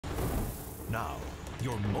Now,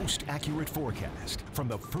 your most accurate forecast from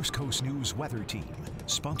the First Coast News Weather Team,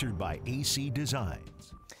 sponsored by AC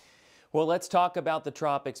Designs. Well, let's talk about the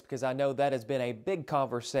tropics because I know that has been a big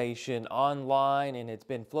conversation online and it's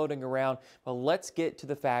been floating around. Well, let's get to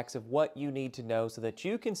the facts of what you need to know so that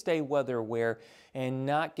you can stay weather aware and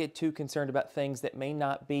not get too concerned about things that may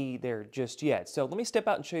not be there just yet. So let me step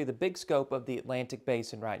out and show you the big scope of the Atlantic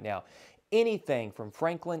Basin right now. Anything from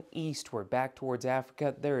Franklin eastward back towards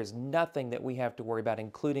Africa, there is nothing that we have to worry about,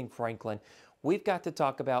 including Franklin. We've got to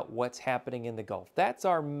talk about what's happening in the Gulf. That's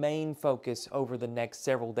our main focus over the next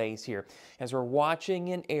several days here as we're watching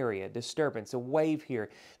an area disturbance, a wave here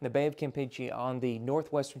in the Bay of Campeche on the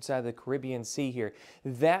northwestern side of the Caribbean Sea here.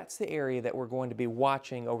 That's the area that we're going to be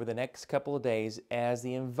watching over the next couple of days as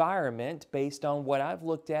the environment, based on what I've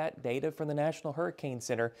looked at, data from the National Hurricane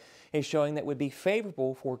Center, is showing that would be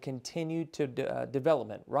favorable for continued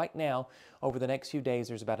development. Right now, over the next few days,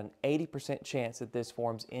 there's about an 80% chance that this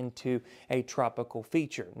forms into a tropical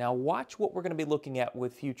feature. Now watch what we're going to be looking at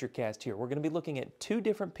with Futurecast here. We're going to be looking at two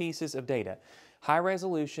different pieces of data. High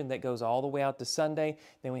resolution that goes all the way out to Sunday.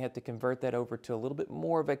 Then we have to convert that over to a little bit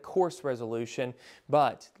more of a coarse resolution.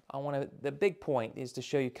 But the big point is to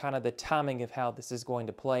show you kind of the timing of how this is going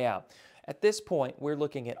to play out. At this point, we're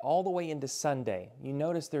looking at all the way into Sunday. You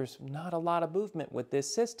notice there's not a lot of movement with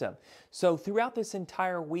this system. So throughout this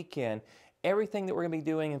entire weekend, everything that we're going to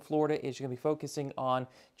be doing in Florida is going to be focusing on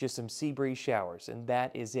just some sea breeze showers, and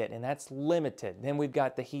that is it, and that's limited. Then we've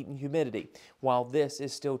got the heat and humidity, while this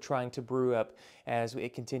is still trying to brew up as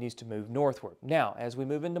it continues to move northward. Now, as we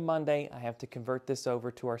move into Monday, I have to convert this over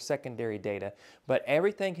to our secondary data, but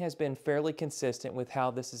everything has been fairly consistent with how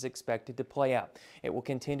this is expected to play out. It will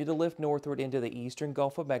continue to lift northward into the eastern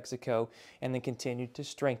Gulf of Mexico and then continue to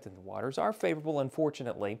strengthen. The waters are favorable,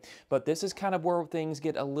 unfortunately, but this is kind of where things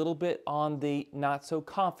get a little bit on the not so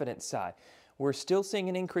confident side. We're still seeing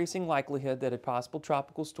an increasing likelihood that a possible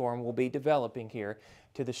tropical storm will be developing here.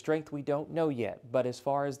 To the strength, we don't know yet, but as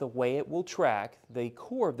far as the way it will track, the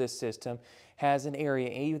core of this system has an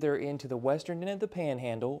area either into the western end of the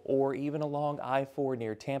Panhandle or even along I-4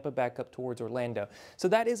 near Tampa back up towards Orlando. So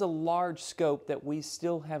that is a large scope that we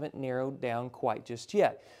still haven't narrowed down quite just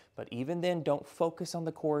yet. But even then, don't focus on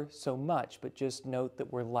the core so much, but just note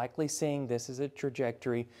that we're likely seeing this as a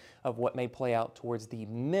trajectory of what may play out towards the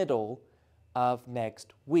middle of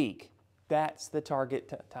next week. That's the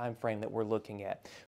target time frame that we're looking at.